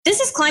This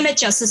is Climate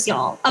Justice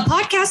Y'all, a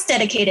podcast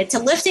dedicated to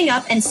lifting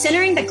up and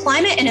centering the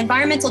climate and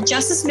environmental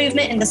justice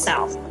movement in the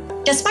South.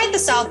 Despite the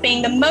South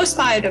being the most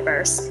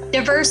biodiverse,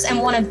 diverse, and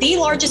one of the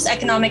largest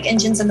economic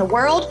engines in the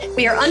world,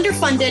 we are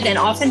underfunded and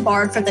often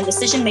barred from the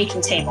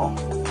decision-making table.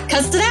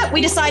 Because of that,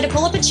 we decided to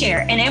pull up a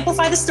chair and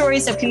amplify the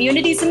stories of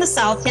communities in the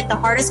South hit the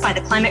hardest by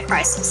the climate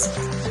crisis.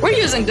 We're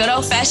using good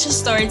old-fashioned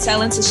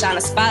storytelling to shine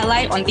a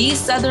spotlight on these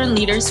Southern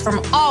leaders from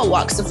all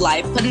walks of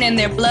life, putting in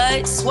their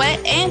blood,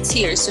 sweat, and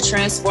tears to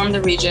transform the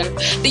region.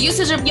 The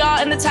usage of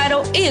y'all in the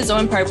title is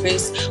on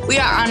purpose. We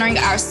are honoring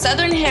our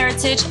Southern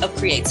heritage of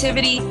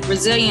creativity,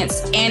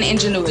 resilience, and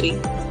ingenuity.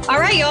 All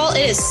right, y'all,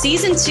 it is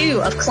season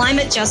 2 of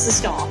Climate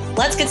Justice Y'all.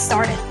 Let's get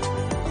started.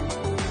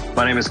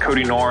 My name is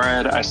Cody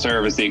Norred. I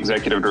serve as the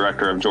Executive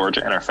Director of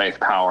Georgia Interfaith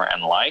Power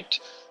and Light.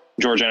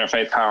 Georgia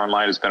Interfaith Power and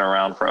Light has been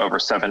around for over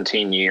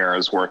 17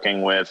 years,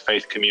 working with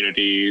faith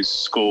communities,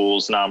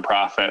 schools,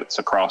 nonprofits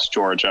across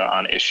Georgia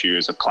on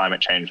issues of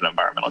climate change and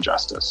environmental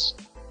justice.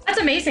 That's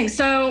amazing.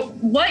 So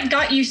what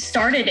got you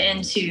started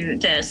into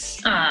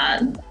this? How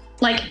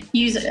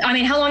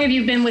long have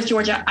you been with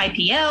Georgia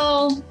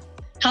IPL?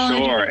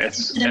 Sure,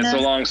 it's a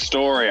long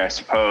story, I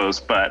suppose,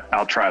 but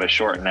I'll try to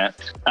shorten it.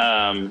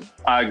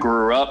 I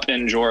grew up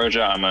in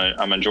Georgia. I'm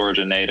a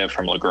Georgia native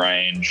from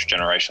LaGrange.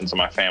 Generations of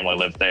my family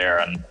lived there,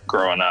 and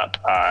growing up,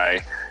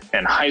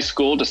 in high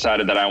school,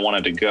 decided that I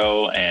wanted to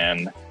go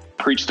and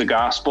preach the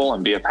gospel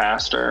and be a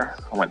pastor.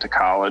 I went to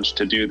college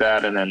to do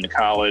that, and then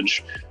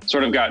college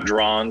sort of got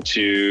drawn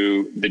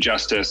to the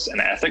justice and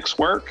ethics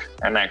work,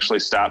 and actually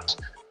stopped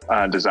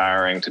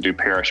desiring to do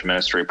parish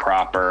ministry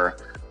proper.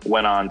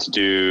 Went on to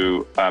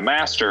do a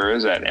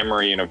master's at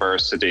Emory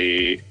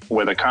University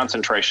with a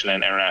concentration in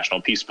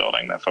international peace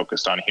building that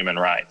focused on human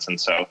rights. And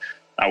so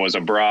I was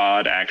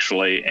abroad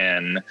actually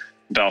in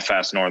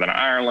Belfast, Northern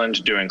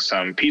Ireland, doing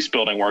some peace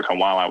building work. And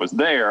while I was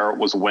there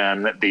was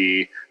when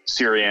the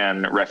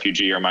Syrian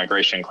refugee or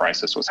migration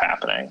crisis was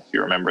happening, if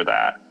you remember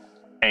that.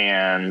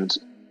 And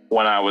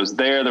when I was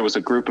there was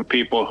a group of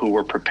people who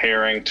were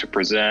preparing to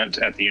present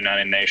at the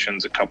United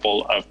Nations a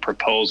couple of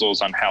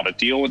proposals on how to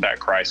deal with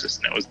that crisis.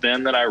 And it was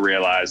then that I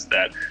realized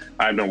that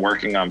I'd been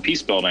working on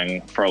peace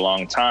building for a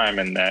long time,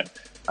 and that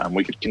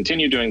we could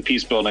continue doing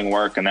peace building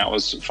work, and that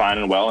was fine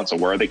and well. It's a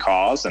worthy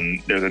cause,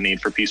 and there's a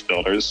need for peace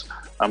builders.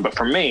 But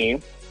for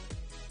me,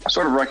 I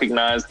sort of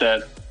recognized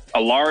that a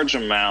large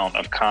amount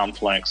of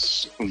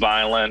conflicts,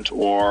 violent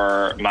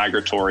or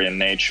migratory in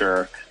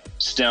nature,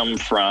 stem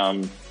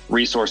from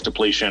resource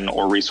depletion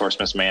or resource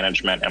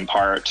mismanagement, in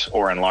part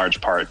or in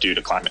large part due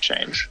to climate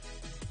change.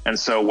 And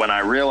so when I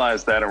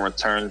realized that and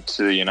returned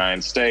to the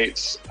United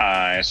States,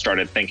 I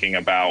started thinking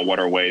about what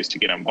are ways to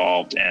get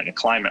involved in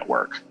climate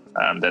work.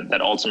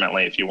 That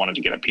ultimately, if you wanted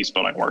to get a peace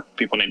building work,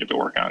 people need to be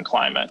working on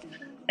climate,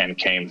 and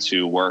came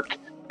to work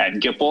at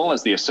GIPL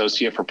as the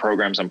Associate for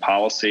Programs and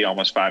Policy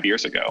almost 5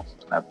 years ago.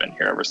 I've been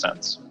here ever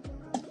since.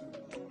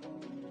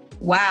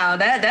 Wow,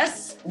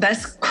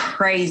 that's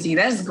crazy.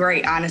 That's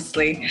great,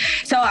 honestly.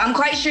 So I'm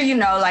quite sure you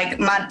know, like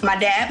my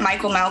dad,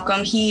 Michael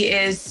Malcolm, he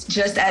is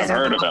just as I've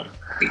heard of him.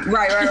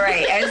 Right.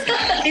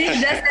 He's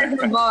just as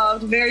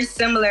involved, very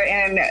similar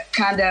in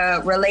kind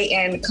of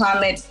relating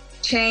climate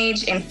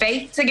change and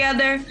faith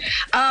together.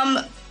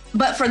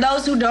 But for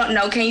those who don't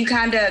know, can you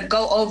kind of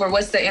go over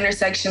what's the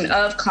intersection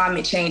of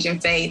climate change and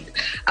faith?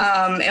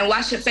 And why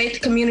should faith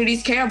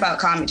communities care about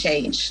climate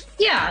change?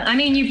 Yeah, I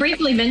mean, you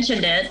briefly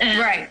mentioned it,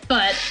 right,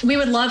 but we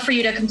would love for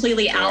you to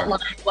completely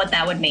outline what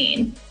that would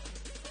mean.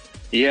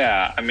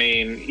 Yeah, I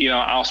mean,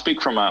 I'll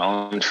speak from my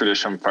own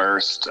tradition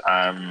first.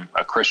 I'm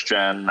a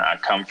Christian. I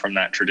come from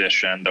that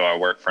tradition, though I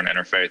work for an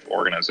interfaith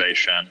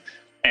organization.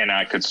 And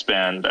I could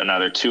spend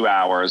another 2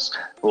 hours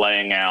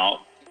laying out,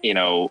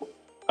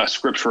 a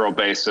scriptural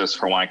basis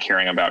for why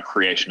caring about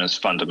creation is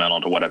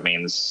fundamental to what it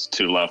means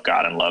to love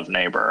God and love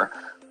neighbor.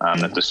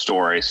 That the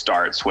story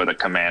starts with a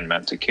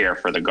commandment to care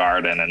for the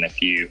garden. And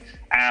if you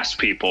ask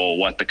people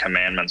what the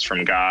commandments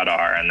from God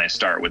are and they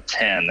start with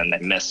 10, then they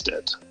missed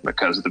it,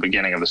 because the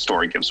beginning of the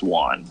story gives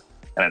 1,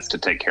 and it's to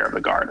take care of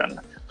the garden.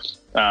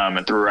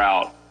 And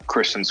throughout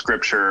Christian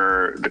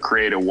scripture, the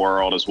created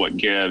world is what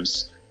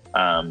gives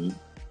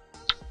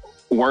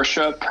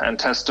worship and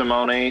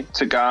testimony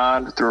to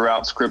God.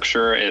 Throughout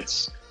scripture,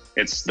 it's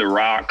the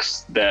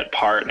rocks that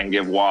part and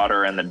give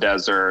water in the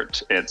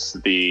desert. It's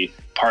the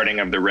parting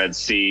of the Red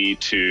Sea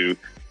to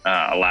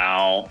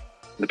allow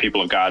the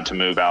people of God to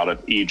move out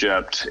of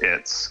Egypt.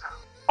 It's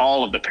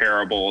all of the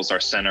parables are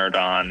centered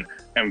on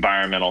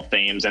environmental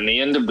themes. And the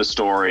end of the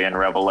story in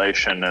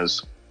Revelation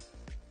is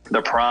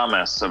the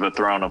promise of a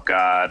throne of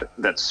God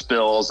that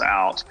spills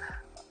out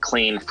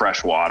clean,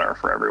 fresh water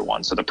for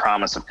everyone. So the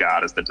promise of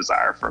God is the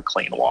desire for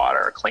clean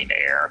water, clean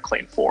air,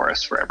 clean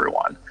forests for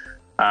everyone.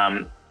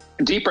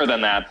 Deeper than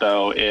that,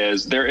 though,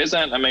 is there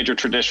isn't a major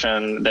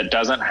tradition that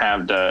doesn't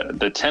have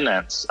the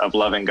tenets of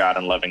loving God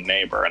and loving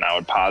neighbor. And I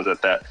would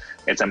posit that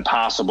it's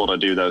impossible to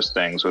do those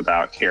things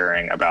without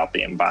caring about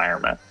the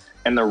environment.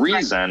 And the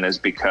reason is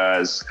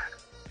because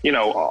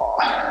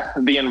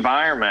the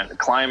environment,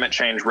 climate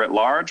change writ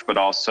large, but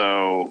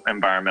also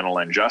environmental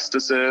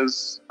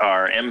injustices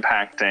are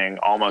impacting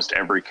almost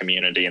every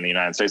community in the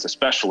United States,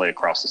 especially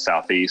across the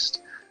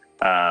Southeast.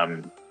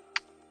 And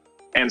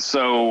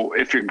so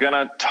if you're going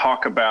to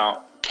talk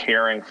about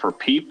caring for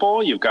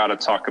people, you've got to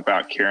talk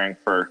about caring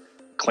for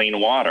clean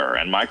water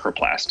and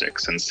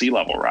microplastics and sea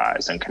level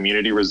rise and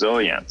community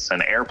resilience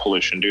and air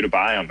pollution due to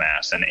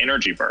biomass and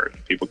energy burden.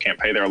 People can't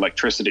pay their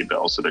electricity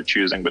bills, so they're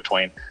choosing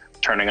between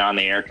turning on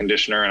the air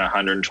conditioner in a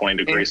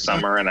 120-degree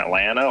summer in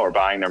Atlanta or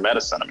buying their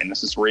medicine. I mean,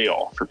 this is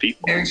real for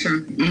people. Very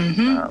true.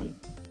 Mm-hmm.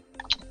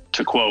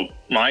 To quote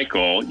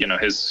Michael,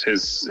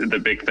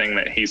 the big thing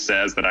that he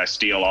says that I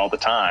steal all the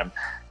time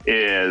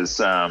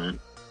is,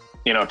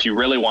 if you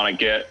really want to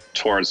get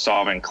towards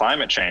solving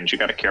climate change, you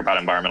got to care about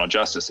environmental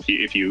justice.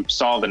 If you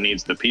solve the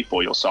needs of the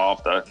people, you'll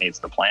solve the needs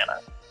of the planet.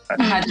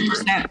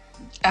 100%.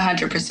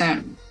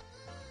 100%.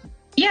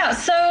 Yeah.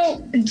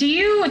 So do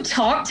you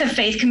talk to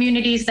faith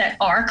communities that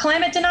are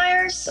climate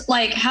deniers?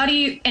 Like,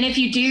 and if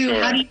you do,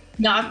 Sure. how do you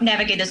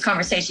navigate those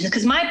conversations?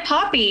 Because my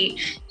poppy,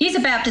 he's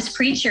a Baptist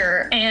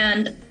preacher,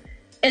 and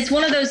it's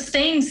one of those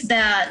things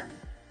that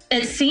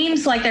it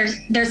seems like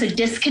there's a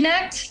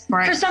disconnect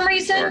for some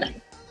reason. Sure.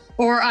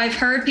 Or I've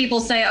heard people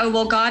say, oh,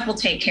 well, God will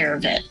take care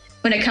of it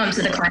when it comes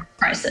to the climate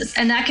crisis.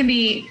 And that can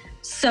be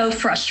so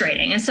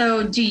frustrating. And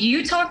so do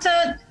you talk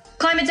to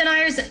climate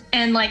deniers,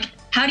 and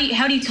how do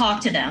you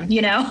talk to them,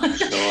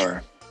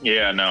 Sure.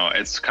 Yeah, no,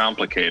 it's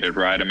complicated,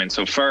 right? I mean,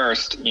 so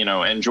first,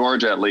 in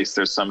Georgia, at least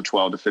there's some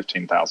 12 to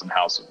 15,000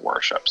 houses of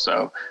worship.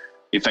 So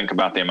you think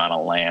about the amount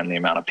of land, the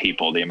amount of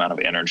people, the amount of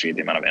energy,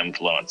 the amount of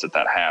influence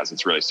that has,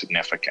 it's really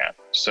significant.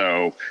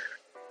 So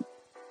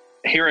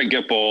here at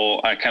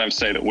GIPL, I kind of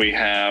say that we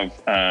have,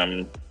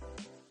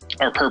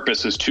 our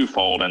purpose is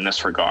twofold in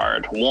this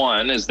regard.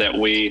 One is that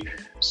we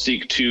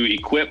seek to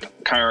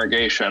equip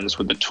congregations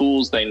with the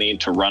tools they need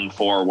to run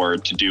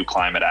forward to do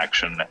climate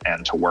action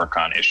and to work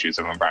on issues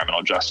of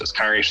environmental justice.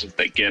 Congregations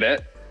that get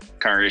it,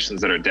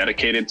 congregations that are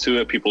dedicated to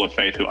it, people of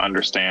faith who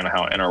understand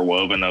how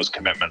interwoven those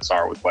commitments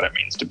are with what it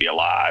means to be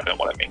alive and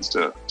what it means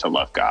to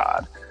love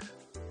God.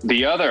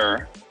 The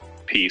other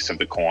piece of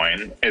the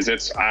coin is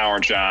it's our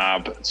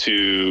job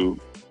to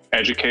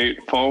educate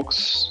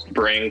folks,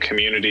 bring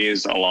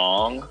communities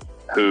along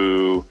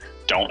who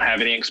don't have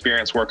any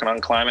experience working on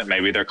climate.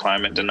 Maybe they're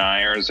climate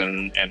deniers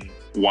in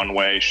one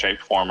way, shape,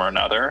 form, or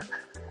another.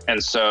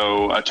 And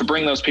so to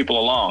bring those people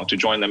along to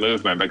join the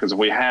movement, because if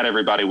we had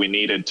everybody we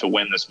needed to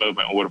win this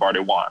movement, we would have already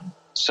won.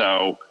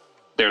 So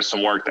there's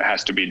some work that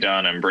has to be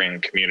done and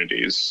bring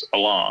communities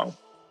along.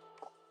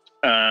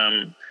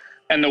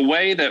 And the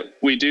way that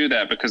we do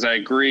that, because I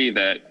agree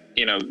that,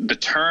 the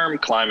term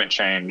climate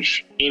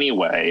change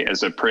anyway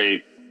is a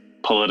pretty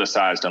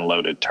politicized and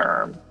loaded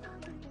term.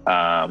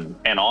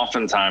 And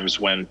oftentimes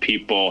when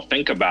people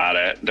think about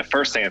it, the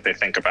first thing that they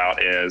think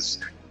about is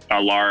a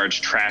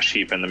large trash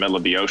heap in the middle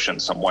of the ocean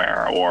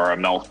somewhere, or a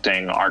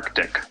melting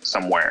Arctic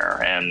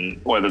somewhere.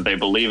 And whether they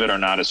believe it or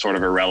not is sort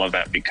of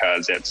irrelevant,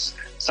 because it's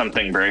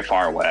something very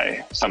far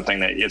away, something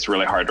that it's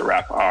really hard to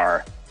wrap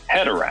our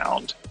head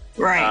around.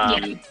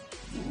 Right.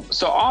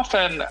 So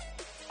often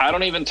I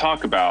don't even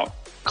talk about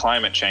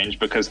climate change,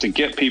 because to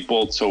get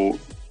people to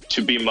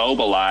be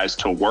mobilized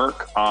to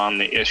work on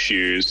the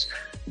issues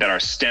that are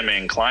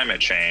stemming climate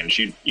change,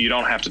 you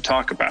don't have to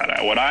talk about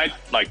it. What I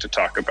like to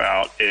talk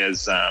about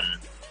is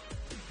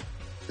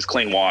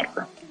clean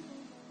water,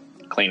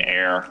 clean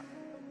air,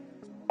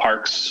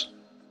 parks.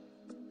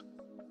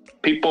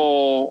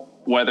 People,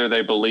 whether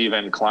they believe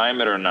in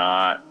climate or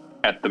not,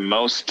 at the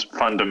most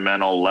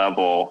fundamental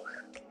level,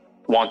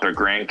 want their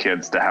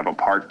grandkids to have a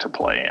park to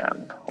play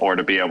in, or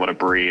to be able to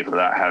breathe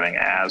without having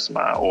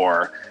asthma,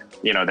 or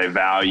they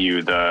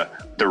value the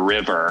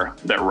river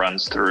that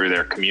runs through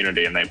their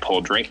community and they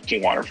pull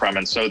drinking water from.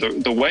 And so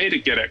the way to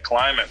get at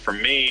climate for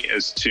me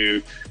is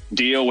to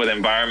deal with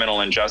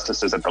environmental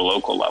injustices at the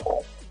local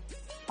level,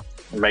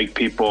 make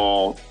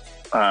people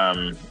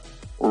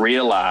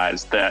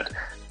realize that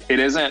it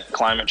isn't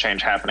climate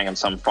change happening in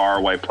some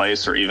faraway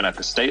place or even at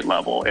the state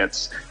level.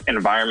 It's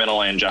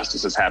environmental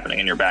injustices happening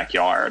in your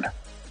backyard.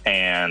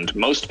 And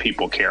most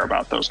people care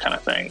about those kind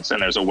of things.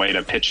 And there's a way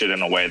to pitch it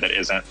in a way that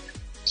isn't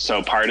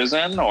so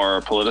partisan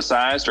or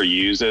politicized or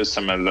uses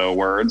some of the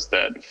words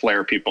that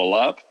flare people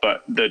up.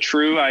 But the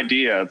true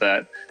idea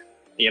that,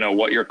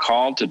 what you're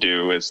called to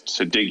do is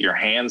to dig your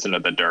hands into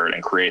the dirt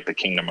and create the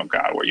kingdom of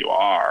God where you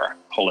are,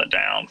 pull it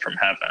down from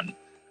heaven.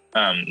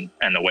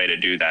 And the way to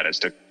do that is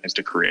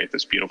to create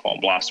this beautiful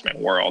and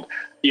blossoming world.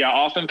 Yeah,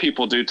 often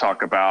people do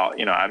talk about,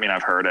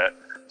 I've heard it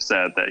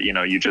said that,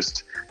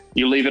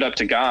 you leave it up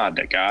to God,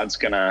 that God's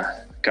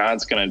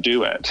gonna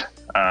do it.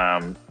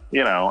 And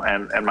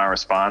my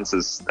response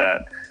is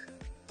that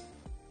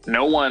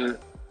no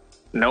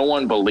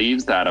one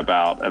believes that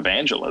about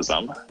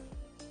evangelism,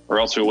 or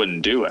else we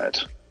wouldn't do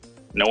it.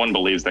 No one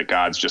believes that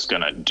God's just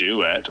gonna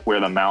do it. We're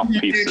the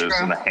mouthpieces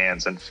and the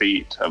hands and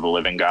feet of the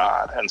living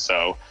God. And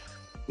so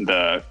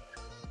the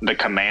the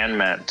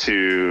commandment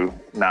to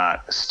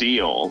not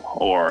steal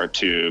or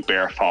to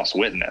bear false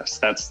witness,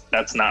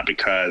 that's not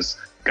because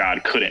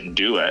God couldn't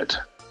do it.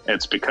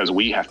 It's because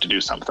we have to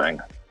do something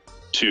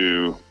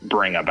to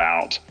bring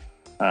about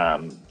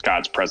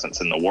God's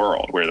presence in the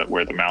world.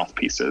 We're the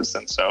mouthpieces.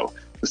 And so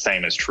the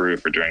same is true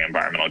for doing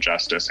environmental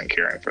justice and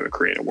caring for the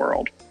created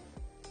world.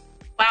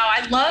 Wow,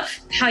 I love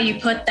how you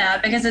put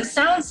that, because it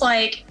sounds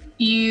like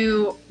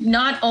you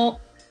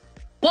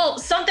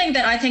something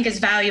that I think is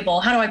valuable,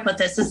 how do I put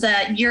this, is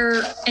that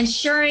you're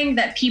ensuring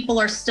that people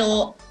are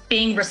still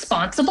being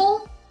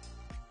responsible,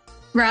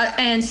 right,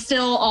 and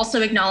still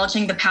also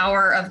acknowledging the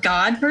power of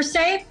God per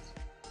se.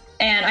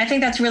 And I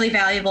think that's really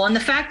valuable. And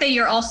the fact that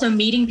you're also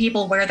meeting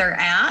people where they're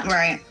at,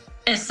 right,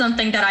 is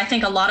something that I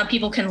think a lot of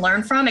people can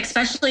learn from,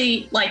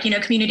 especially like,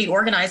 community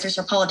organizers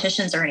or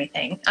politicians or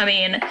anything. I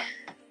mean,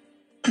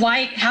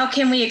 how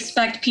can we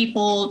expect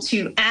people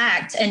to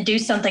act and do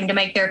something to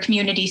make their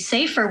community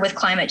safer with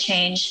climate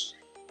change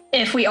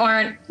if we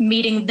aren't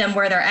meeting them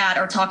where they're at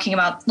or talking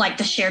about like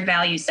the shared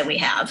values that we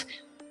have?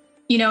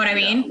 You know what I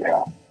mean?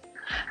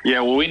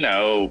 Yeah, well, we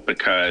know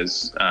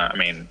because,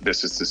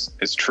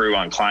 it's true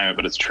on climate,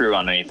 but it's true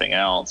on anything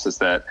else, is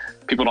that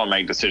people don't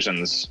make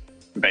decisions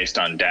based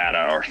on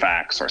data or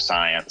facts or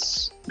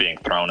science being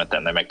thrown at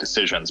them. They make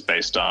decisions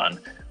based on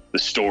the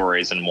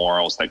stories and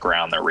morals that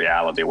ground their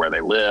reality where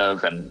they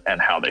live and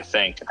how they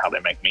think and how they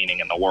make meaning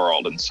in the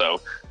world. And so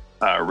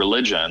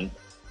religion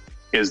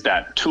is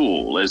that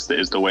tool, is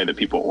the way that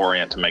people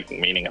orient to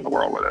making meaning in the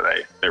world, whether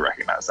they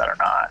recognize that or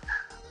not.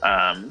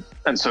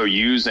 And so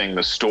using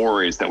the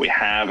stories that we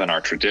have in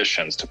our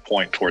traditions to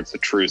point towards the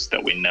truths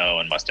that we know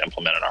and must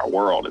implement in our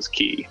world is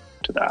key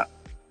to that.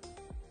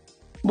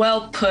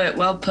 Well put.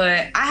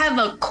 I have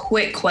a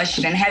quick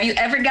question. Have you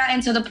ever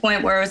gotten to the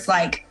point where it's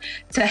like,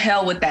 to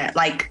hell with that?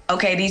 Like,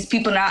 okay, these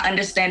people not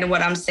understanding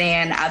what I'm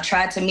saying. I've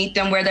tried to meet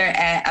them where they're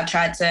at. I've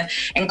tried to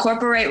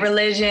incorporate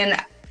religion.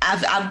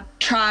 I've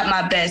tried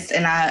my best,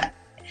 and at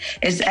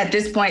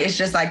this point, it's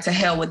just like, to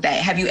hell with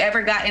that. Have you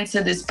ever gotten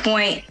to this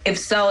point? If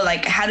so,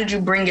 like, how did you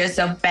bring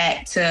yourself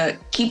back to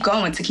keep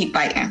going, to keep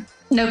fighting?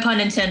 No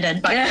pun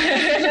intended. But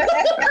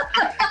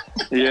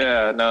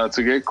yeah, no, it's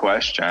a good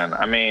question.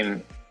 I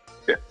mean,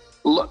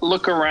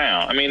 look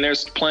around. I mean,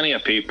 there's plenty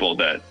of people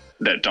that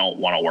don't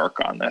want to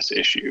work on this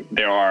issue.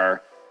 There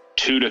are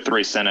 2 to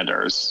 3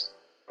 senators,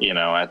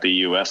 at the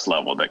U.S.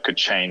 level that could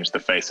change the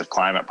face of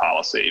climate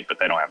policy, but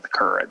they don't have the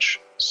courage.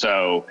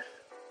 So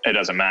it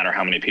doesn't matter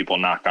how many people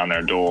knock on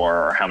their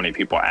door or how many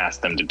people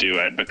ask them to do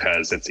it,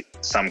 because it's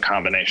some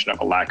combination of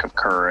a lack of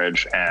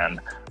courage and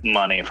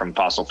money from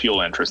fossil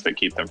fuel interests that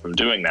keep them from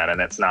doing that. And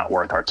it's not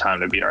worth our time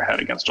to beat our head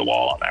against a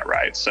wall on that,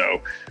 right?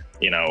 So,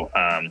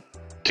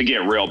 to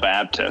get real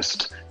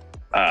Baptist,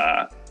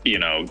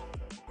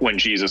 when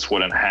Jesus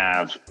wouldn't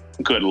have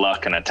good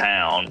luck in a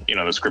town,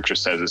 the scripture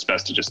says it's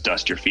best to just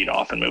dust your feet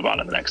off and move on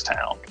to the next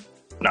town,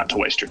 not to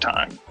waste your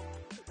time,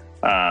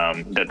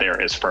 that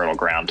there is fertile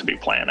ground to be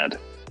planted.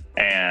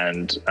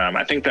 And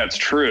I think that's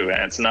true.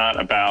 And it's not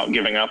about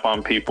giving up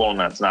on people, and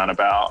that's not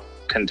about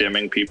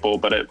condemning people,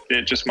 but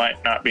it just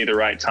might not be the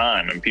right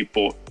time. And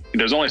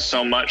there's only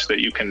so much that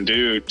you can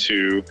do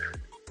to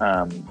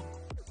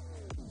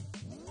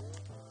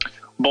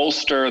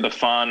bolster the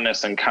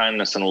fondness and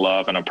kindness and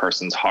love in a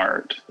person's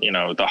heart.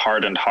 The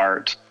hardened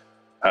heart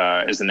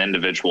is an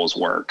individual's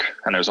work,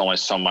 and there's only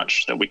so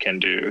much that we can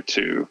do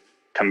to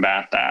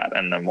combat that.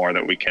 And the more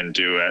that we can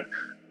do it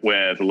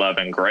with love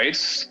and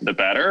grace, the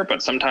better.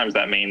 But sometimes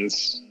that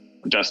means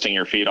dusting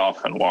your feet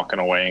off and walking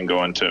away and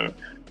going to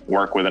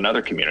work with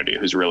another community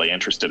who's really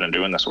interested in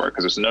doing this work,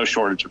 because there's no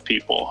shortage of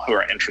people who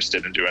are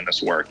interested in doing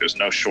this work. There's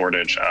no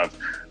shortage of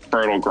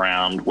fertile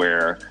ground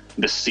where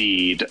the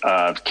seed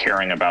of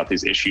caring about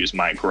these issues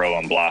might grow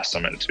and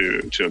blossom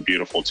into a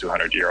beautiful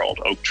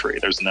 200-year-old oak tree.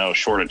 There's no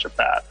shortage of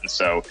that. And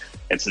so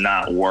it's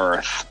not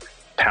worth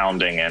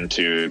pounding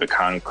into the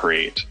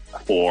concrete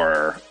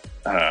for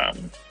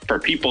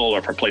people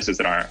or for places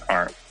that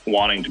aren't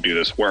wanting to do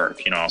this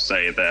work. I'll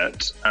say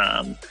that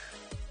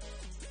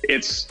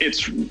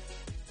it's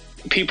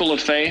people of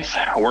faith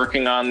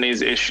working on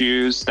these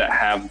issues that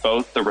have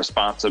both the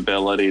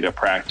responsibility to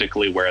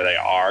practically, where they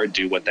are,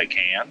 do what they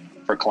can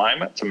for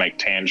climate, to make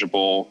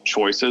tangible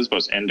choices,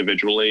 both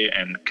individually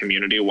and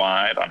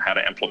community-wide, on how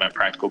to implement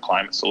practical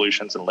climate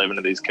solutions and live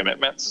into these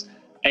commitments,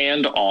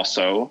 and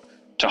also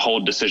to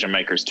hold decision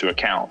makers to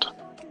account,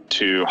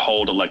 to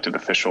hold elected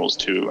officials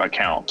to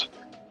account,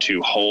 to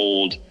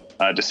hold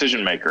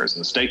decision makers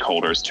and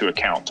stakeholders to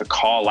account, to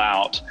call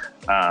out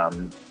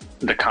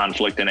the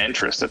conflict and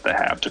interest that they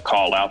have, to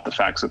call out the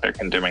facts that they're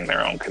condemning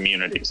their own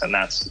communities. And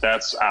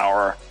that's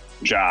our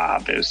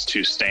job, is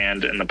to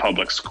stand in the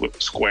public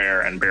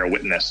square and bear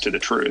witness to the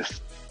truth.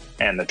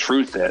 And the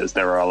truth is,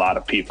 there are a lot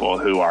of people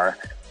who are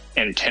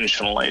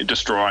intentionally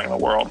destroying the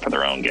world for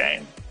their own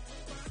gain.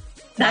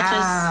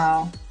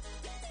 Wow.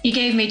 You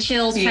gave me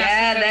chills.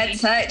 Yeah, that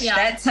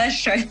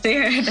touch right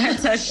there. That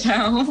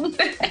touchdown.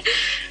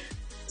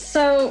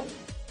 So,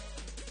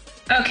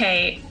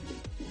 okay,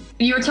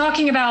 you were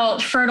talking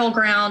about fertile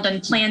ground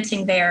and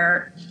planting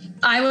there.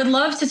 I would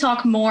love to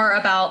talk more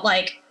about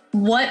like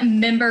what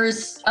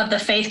members of the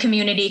faith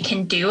community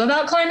can do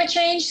about climate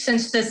change,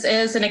 since this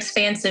is an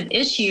expansive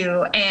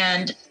issue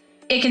and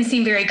it can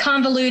seem very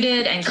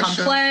convoluted and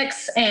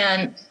complex. Sure.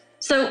 And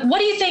so what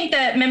do you think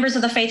that members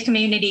of the faith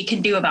community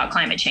can do about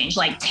climate change,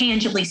 like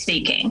tangibly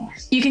speaking?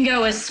 You can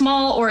go as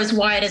small or as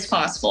wide as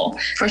possible.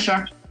 For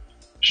sure.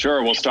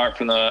 Sure. We'll start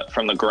from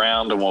the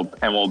ground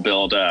and we'll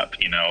build up.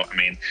 You know, I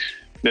mean,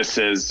 this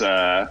is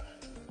a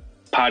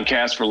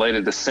podcast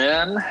related to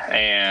sin,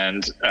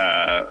 and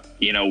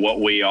you know,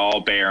 what we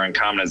all bear in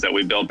common is that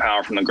we build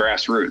power from the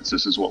grassroots.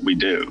 This is what we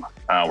do.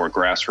 We're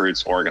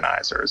grassroots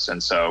organizers.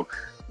 And so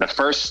the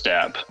first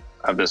step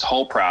of this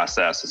whole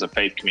process as a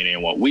faith community,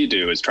 and what we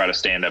do, is try to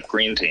stand up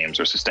green teams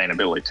or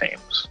sustainability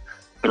teams,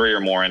 3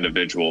 or more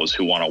individuals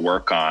who want to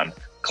work on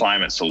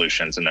climate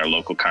solutions in their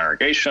local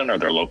congregation or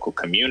their local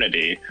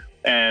community.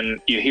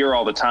 And you hear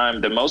all the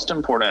time, the most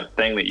important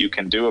thing that you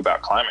can do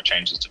about climate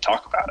change is to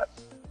talk about it.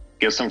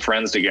 Get some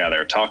friends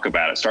together, talk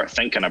about it, start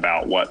thinking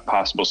about what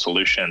possible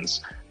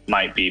solutions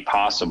might be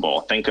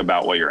possible. Think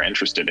about what you're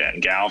interested in,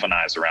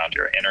 galvanize around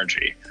your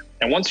energy.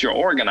 And once you're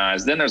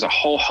organized, then there's a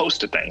whole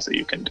host of things that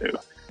you can do.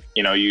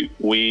 You know,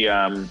 we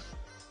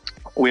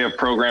have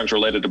programs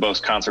related to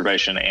both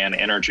conservation and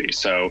energy.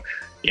 So,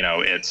 you know,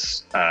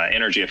 it's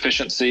energy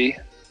efficiency.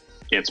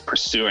 It's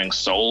pursuing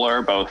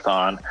solar, both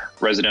on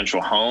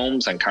residential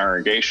homes and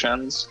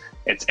congregations.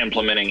 It's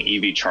implementing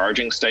EV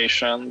charging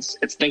stations.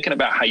 It's thinking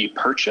about how you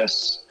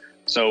purchase.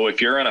 So if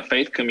you're in a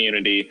faith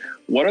community,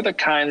 what are the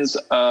kinds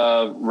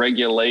of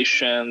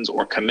regulations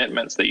or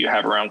commitments that you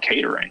have around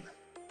catering?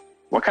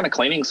 What kind of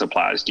cleaning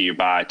supplies do you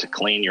buy to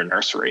clean your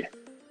nursery?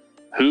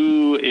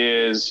 Who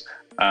is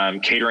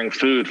catering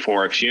food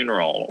for a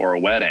funeral or a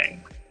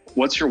wedding?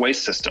 What's your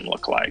waste system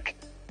look like?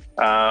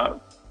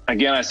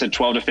 Again, I said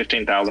 12 to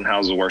 15,000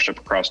 houses of worship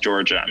across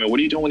Georgia. I mean, what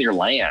are you doing with your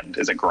land?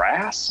 Is it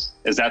grass?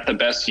 Is that the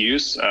best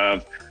use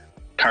of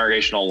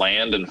congregational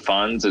land and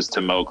funds, is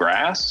to mow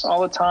grass all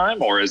the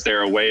time? Or is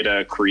there a way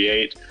to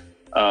create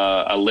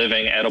a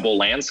living, edible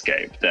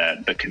landscape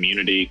that the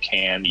community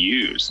can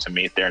use to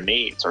meet their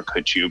needs? Or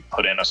could you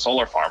put in a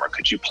solar farm? Or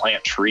could you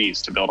plant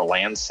trees to build a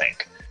land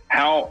sink?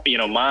 How, you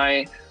know,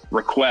 my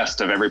request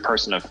of every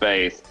person of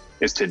faith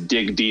is to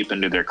dig deep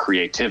into their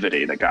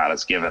creativity that God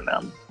has given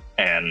them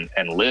and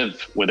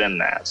live within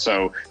that.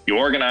 So you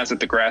organize at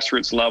the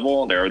grassroots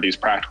level. There are these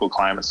practical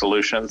climate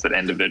solutions that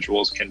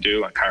individuals can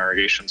do and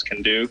congregations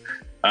can do.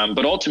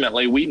 But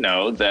ultimately, we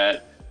know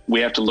that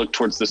we have to look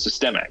towards the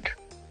systemic,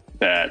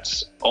 that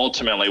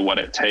ultimately what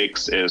it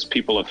takes is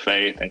people of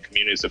faith and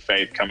communities of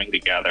faith coming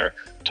together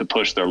to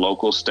push their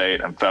local,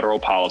 state, and federal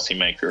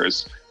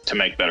policymakers to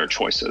make better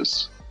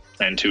choices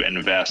and to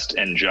invest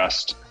in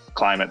just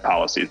climate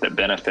policies that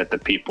benefit the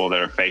people that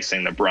are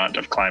facing the brunt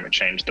of climate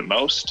change the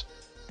most,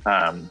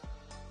 and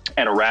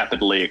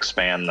rapidly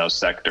expand those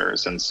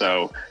sectors. And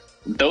so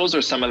those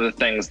are some of the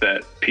things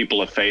that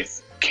people of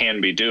faith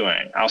can be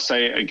doing. I'll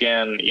say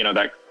again, you know,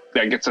 that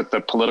gets at the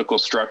political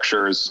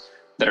structures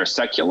that are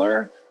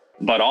secular,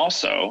 but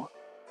also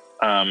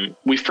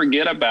we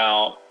forget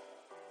about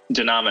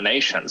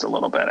denominations a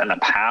little bit and the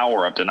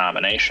power of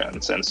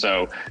denominations. And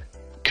so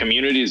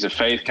communities of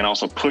faith can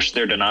also push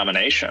their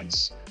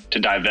denominations to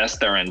divest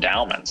their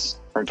endowments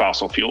from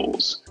fossil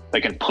fuels. They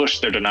can push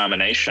their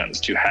denominations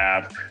to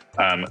have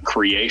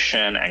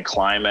creation and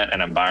climate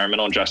and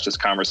environmental justice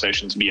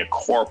conversations be a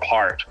core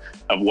part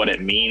of what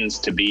it means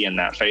to be in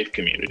that faith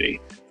community.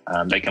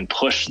 They can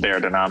push their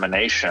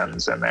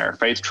denominations and their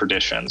faith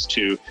traditions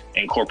to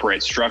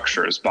incorporate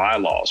structures,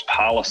 bylaws,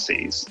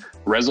 policies,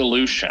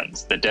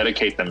 resolutions that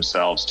dedicate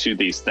themselves to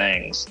these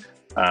things.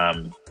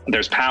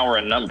 There's power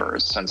in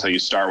numbers. And so you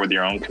start with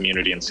your own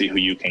community and see who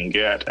you can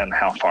get and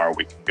how far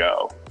we can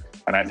go.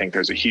 And I think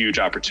there's a huge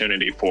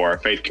opportunity for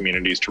faith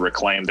communities to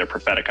reclaim their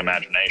prophetic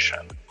imagination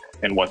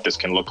and what this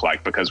can look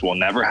like, because we'll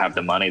never have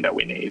the money that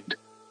we need,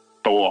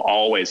 but we'll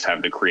always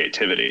have the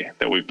creativity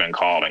that we've been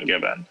called and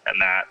given.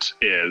 And that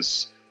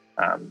is,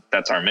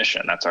 that's our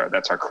mission. That's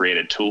our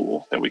created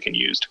tool that we can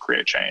use to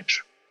create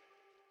change.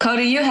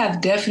 Cody, you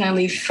have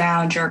definitely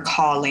found your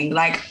calling.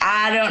 Like,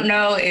 I don't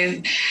know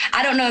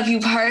if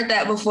you've heard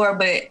that before,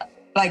 but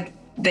like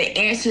the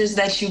answers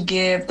that you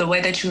give, the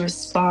way that you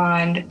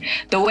respond,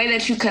 the way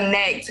that you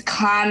connect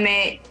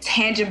climate,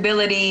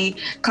 tangibility,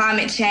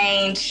 climate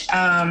change,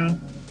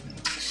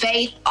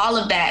 faith, all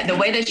of that, the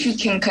way that you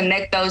can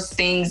connect those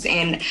things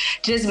and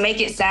just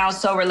make it sound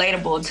so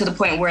relatable to the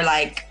point where,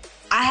 like,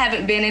 I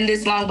haven't been in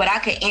this long, but I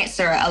could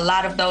answer a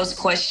lot of those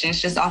questions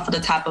just off of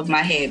the top of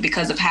my head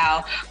because of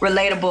how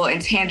relatable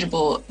and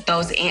tangible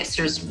those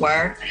answers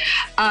were.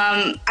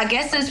 I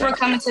guess since we're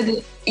coming to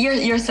the,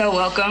 you're so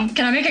welcome.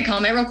 Can I make a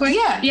comment real quick?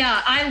 Yeah.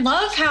 Yeah, I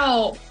love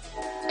how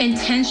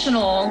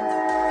intentional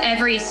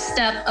every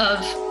step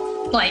of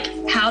like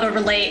how to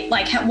relate,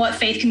 like what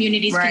faith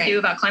communities can do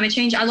about climate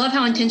change. I love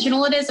how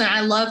intentional it is. And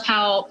I love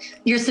how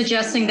you're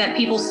suggesting that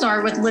people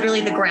start with literally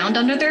the ground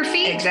under their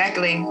feet.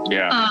 Exactly.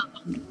 Yeah.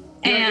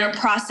 Your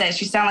process.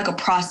 You sound like a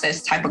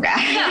process type of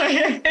guy.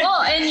 Yeah.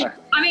 Well, and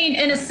I mean,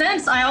 in a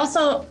sense, I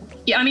also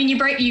I mean,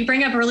 you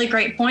bring up a really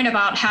great point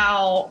about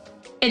how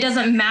it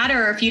doesn't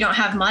matter if you don't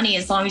have money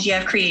as long as you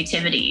have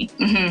creativity.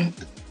 Mm-hmm.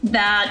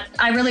 That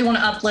I really want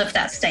to uplift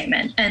that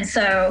statement. And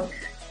so,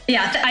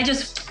 yeah, I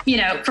just,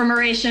 for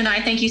Marisha and I,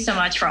 thank you so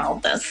much for all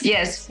of this.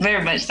 Yes,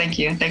 very much. Thank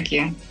you. Thank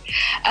you.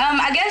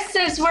 I guess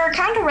since we're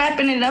kind of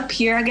wrapping it up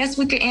here, I guess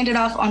we could end it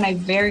off on a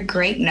very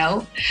great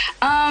note.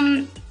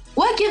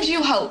 What gives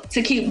you hope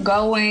to keep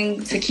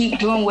going, to keep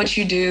doing what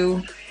you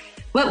do?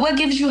 What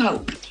gives you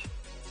hope?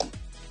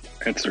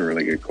 It's a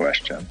really good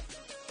question.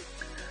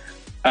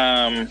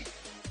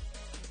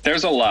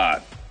 There's a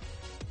lot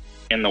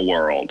in the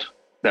world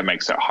that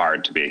makes it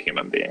hard to be a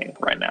human being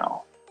right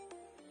now.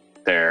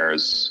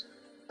 There's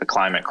the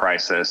climate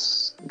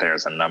crisis.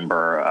 There's a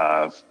number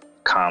of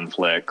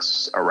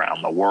conflicts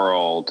around the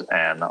world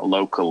and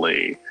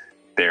locally.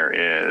 There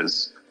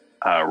is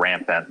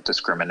rampant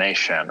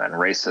discrimination and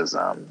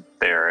racism.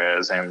 There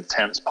is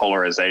intense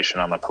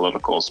polarization on the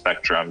political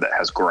spectrum that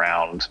has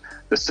ground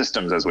the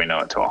systems as we know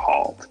it to a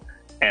halt.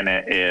 And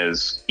it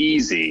is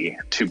easy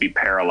to be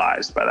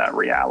paralyzed by that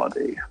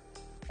reality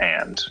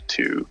and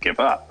to give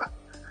up.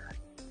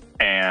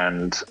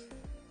 And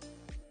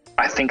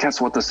I think that's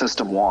what the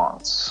system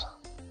wants.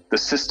 The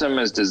system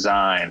is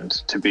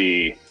designed to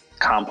be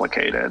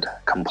complicated,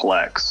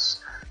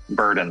 complex,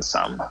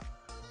 burdensome,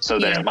 so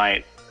that it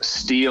might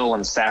steal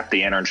and sap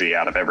the energy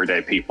out of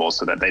everyday people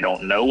so that they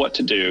don't know what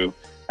to do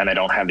and they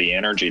don't have the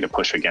energy to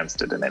push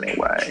against it in any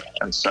way.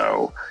 And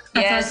so,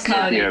 yes,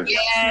 Cody.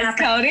 Yes,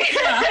 Cody.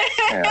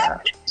 Yeah.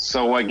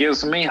 So what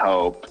gives me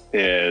hope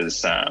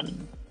is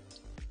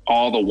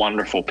all the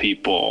wonderful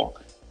people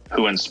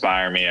who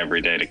inspire me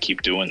every day to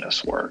keep doing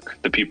this work,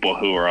 the people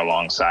who are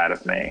alongside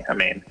of me. I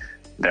mean,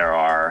 there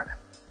are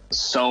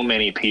so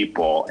many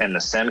people in the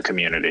SEND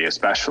community,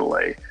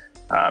 especially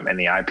in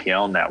the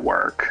IPL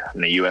network,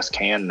 in the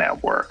USCAN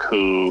network,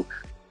 who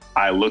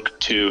I look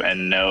to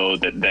and know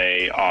that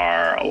they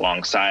are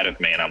alongside of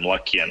me, and I'm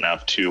lucky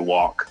enough to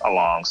walk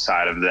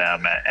alongside of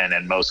them, and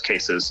in most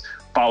cases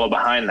follow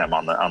behind them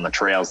on the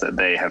trails that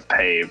they have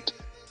paved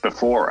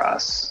before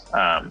us.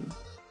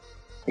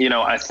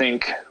 I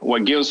think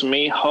what gives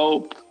me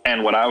hope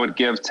and what I would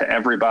give to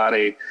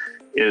everybody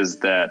is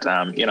that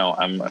I'm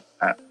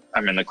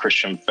in the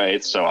Christian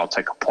faith, so I'll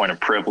take a point of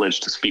privilege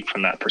to speak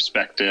from that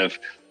perspective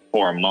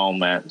for a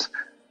moment.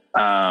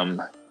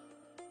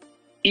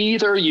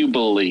 Either you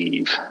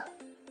believe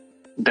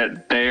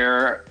that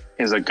there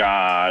is a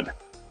God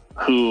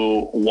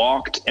who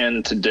walked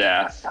into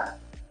death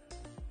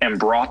and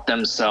brought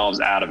themselves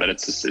out of it.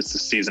 It's the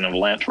season of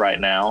Lent right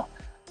now.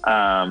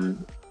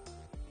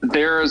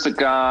 There is a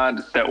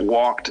God that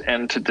walked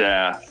into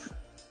death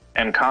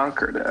and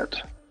conquered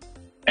it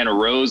and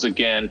rose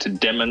again to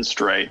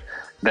demonstrate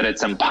that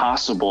it's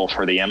impossible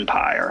for the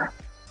empire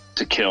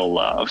to kill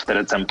love, that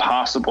it's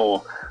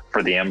impossible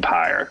for the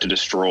empire to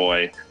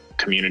destroy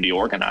community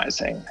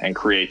organizing and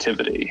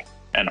creativity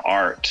and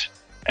art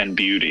and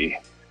beauty,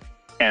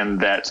 and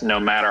that no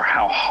matter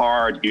how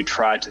hard you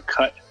try to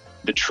cut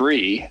the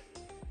tree,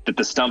 that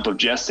the stump of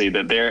Jesse,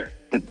 that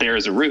there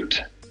is a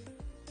root,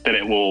 that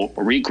it will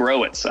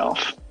regrow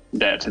itself,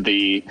 that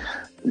the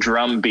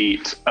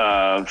drumbeat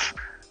of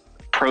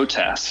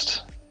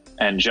protest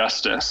and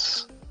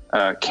justice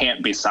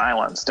can't be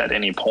silenced at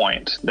any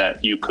point,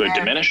 that you could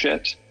diminish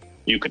it,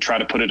 you could try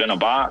to put it in a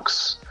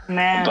box,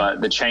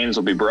 but the chains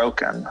will be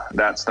broken.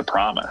 That's the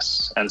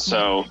promise. And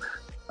so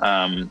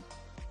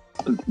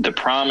the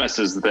promise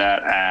is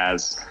that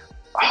as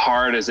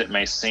hard as it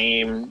may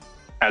seem,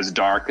 as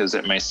dark as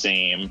it may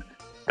seem,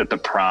 that the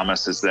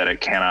promise is that it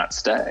cannot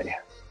stay.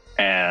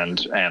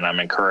 And I'm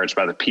encouraged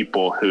by the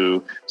people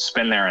who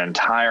spend their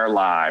entire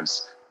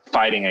lives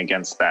fighting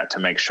against that to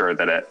make sure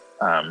that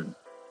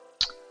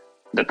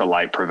that the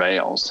light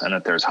prevails and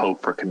that there's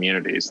hope for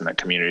communities and that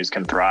communities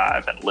can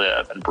thrive and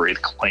live and breathe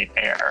clean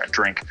air and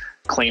drink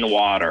clean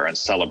water and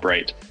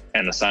celebrate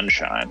in the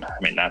sunshine. I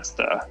mean, that's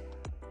the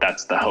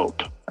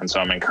hope. And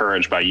so I'm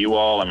encouraged by you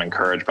all. I'm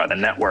encouraged by the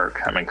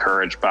network. I'm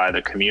encouraged by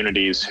the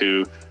communities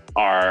who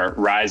are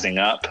rising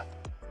up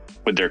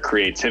with their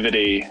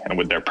creativity and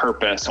with their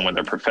purpose and with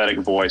their prophetic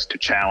voice to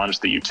challenge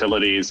the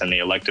utilities and the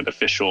elected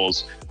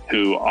officials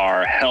who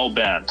are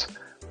hell-bent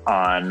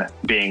on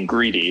being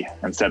greedy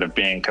instead of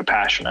being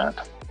compassionate.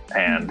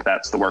 And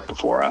that's the work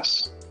before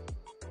us.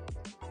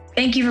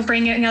 Thank you for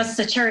bringing us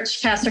to church,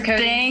 Pastor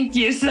Cody. Thank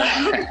you so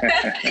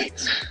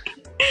much.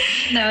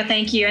 No,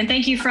 thank you. And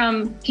thank you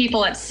from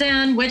people at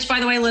SEN, which,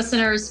 by the way,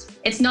 listeners,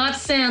 it's not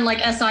SEN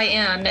like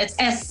S-I-N, it's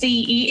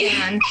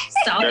S-C-E-N.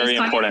 Very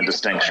important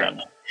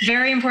distinction.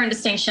 Very important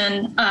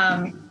distinction.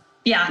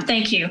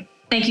 Thank you.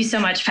 Thank you so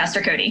much,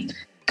 Pastor Cody.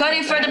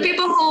 Cody, for the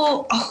people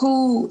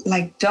who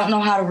like don't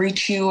know how to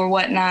reach you or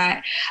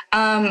whatnot,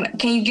 can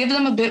you give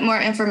them a bit more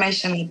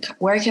information? Like,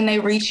 where can they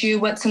reach you?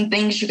 What's some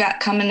things you got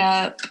coming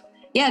up?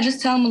 Yeah,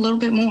 just tell them a little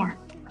bit more.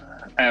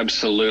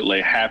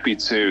 Absolutely. Happy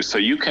to. So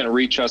you can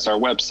reach us. Our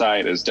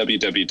website is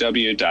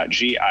www.gipl.org.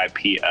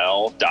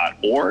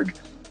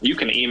 You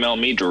can email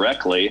me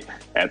directly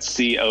at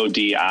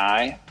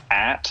codi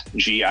at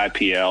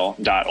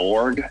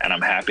gipl.org, and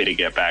I'm happy to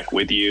get back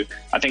with you.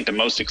 I think the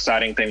most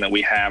exciting thing that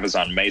we have is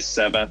on May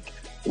 7th.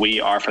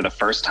 We are, for the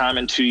first time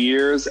in 2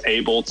 years,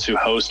 able to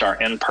host our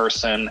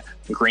in-person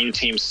Green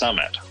Team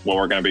Summit, where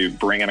we're going to be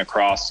bringing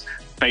across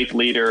faith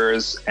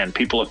leaders and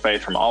people of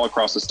faith from all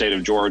across the state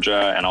of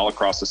Georgia and all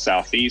across the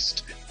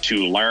Southeast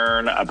to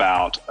learn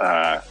about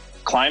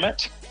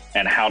climate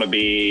and how to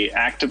be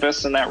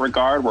activists in that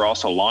regard. We're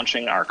also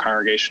launching our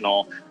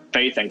congregational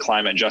faith and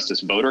climate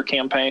justice voter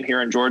campaign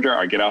here in Georgia,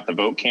 our Get Out the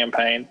Vote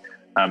campaign,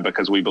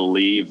 because we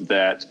believe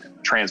that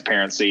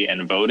transparency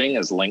in voting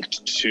is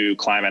linked to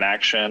climate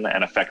action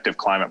and effective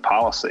climate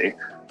policy.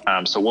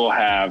 So we'll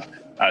have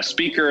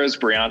speakers,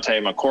 Briante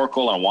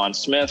McCorkle and Juan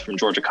Smith from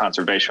Georgia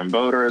Conservation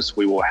Voters.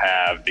 We will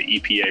have the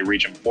EPA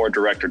Region 4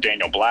 Director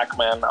Daniel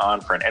Blackman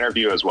on for an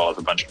interview, as well as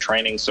a bunch of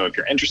training. So if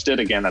you're interested,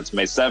 again, that's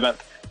May 7th.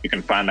 You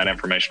can find that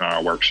information on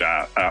our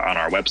workshop, on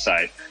our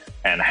website,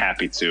 and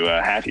happy to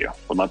have you.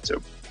 Would love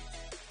to.